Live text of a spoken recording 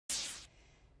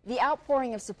The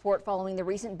outpouring of support following the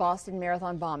recent Boston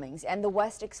Marathon bombings and the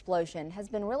West explosion has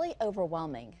been really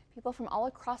overwhelming. People from all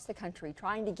across the country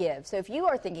trying to give. So if you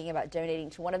are thinking about donating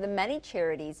to one of the many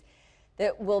charities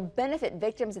that will benefit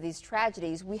victims of these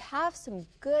tragedies, we have some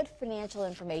good financial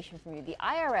information from you. The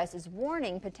IRS is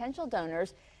warning potential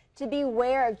donors to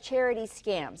beware of charity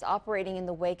scams operating in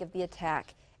the wake of the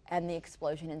attack and the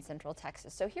explosion in Central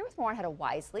Texas. So here with more on how to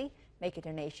wisely make a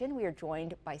donation, we are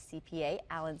joined by CPA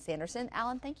Alan Sandersen.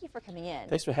 Alan, thank you for coming in.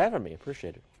 Thanks for having me.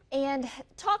 Appreciate it. And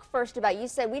talk first about, you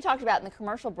said, we talked about in the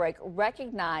commercial break,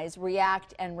 recognize,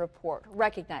 react, and report.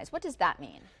 Recognize, what does that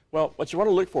mean? Well, what you want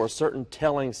to look for is certain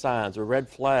telling signs or red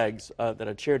flags that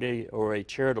a charity or a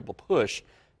charitable push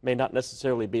may not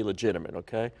necessarily be legitimate,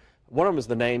 okay? One of them is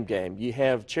the name game. You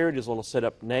have charities that will set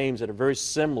up names that are very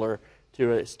similar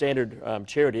to a standard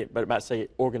charity, but it might say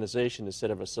organization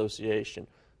instead of association,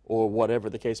 or whatever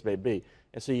the case may be.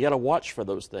 And so you got to watch for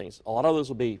those things. A lot of those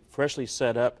will be freshly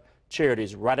set up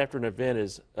charities right after an event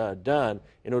is done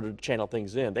in order to channel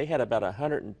things in. They had about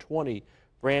 120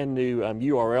 brand new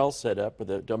URLs set up with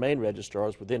the domain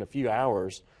registrars within a few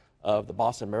hours of the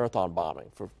Boston Marathon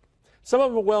bombing. Some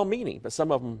of them are well-meaning, but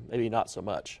some of them maybe not so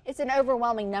much. It's an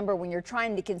overwhelming number when you're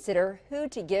trying to consider who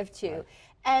to give to. Right.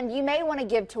 And you may want to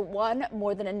give to one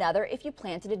more than another if you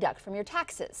plan to deduct from your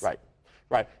taxes. Right.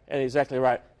 Right, and exactly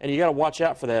right. And you got to watch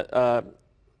out for that.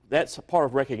 That's a part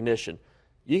of recognition.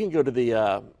 You can go to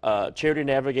the Charity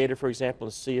Navigator, for example,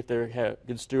 and see if they're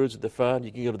good stewards of the fund.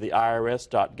 You can go to the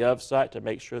irs.gov site to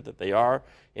make sure that they are,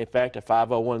 in fact, a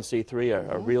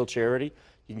 501c3, a real charity.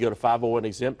 You can go to 501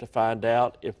 Exempt to find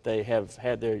out if they have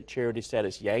had their charity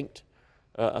status yanked,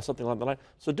 something like that.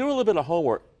 So do a little bit of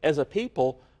homework. As a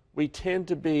people, we tend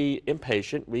to be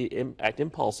impatient. We act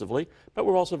impulsively, but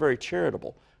we're also very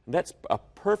charitable. And that's a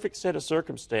perfect set of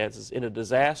circumstances in a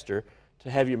disaster to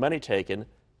have your money taken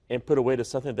and put away to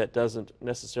something that doesn't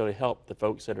necessarily help the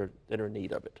folks that are in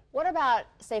need of it. What about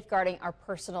safeguarding our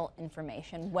personal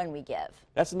information when we give?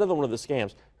 That's another one of the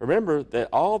scams. Remember that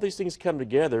all these things come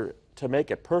together to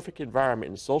make a perfect environment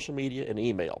in social media and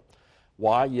email.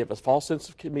 Why? You have a false sense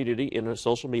of community in a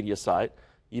social media site.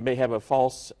 You may have a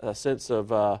false sense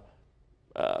of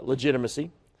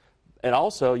legitimacy. And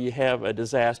also, you have a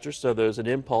disaster, so there's an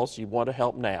impulse, you want to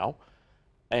help now,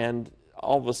 and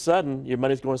all of a sudden, your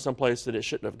money's going someplace that it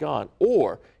shouldn't have gone.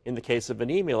 Or, in the case of an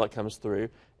email that comes through,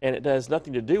 and it has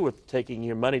nothing to do with taking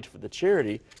your money for the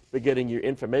charity, but getting your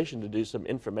information to do some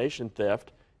information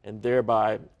theft, and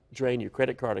thereby drain your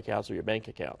credit card accounts or your bank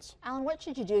accounts. Alan, what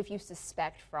should you do if you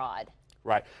suspect fraud?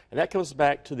 Right, and that comes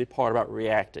back to the part about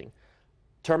reacting.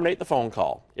 Terminate the phone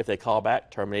call. If they call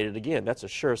back, terminate it again. That's a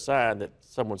sure sign that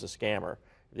someone's a scammer.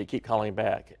 They keep calling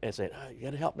back and saying, oh, you got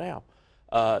to help now.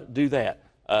 Do that.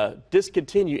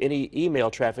 Discontinue any email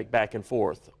traffic back and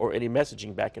forth, or any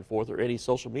messaging back and forth, or any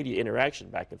social media interaction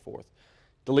back and forth.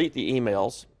 Delete the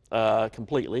emails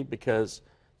completely, because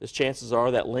there's chances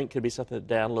are that link could be something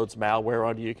that downloads malware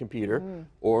onto your computer,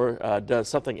 or does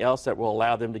something else that will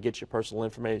allow them to get your personal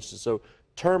information. So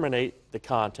terminate the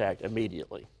contact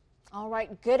immediately. All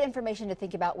right, good information to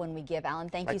think about when we give. Alan,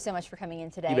 thank you so much for coming in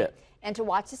today. You bet. And to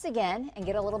watch this again and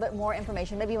get a little bit more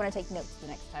information, maybe you want to take notes the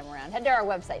next time around, head to our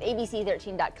website,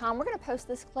 abc13.com. We're going to post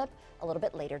this clip a little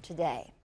bit later today.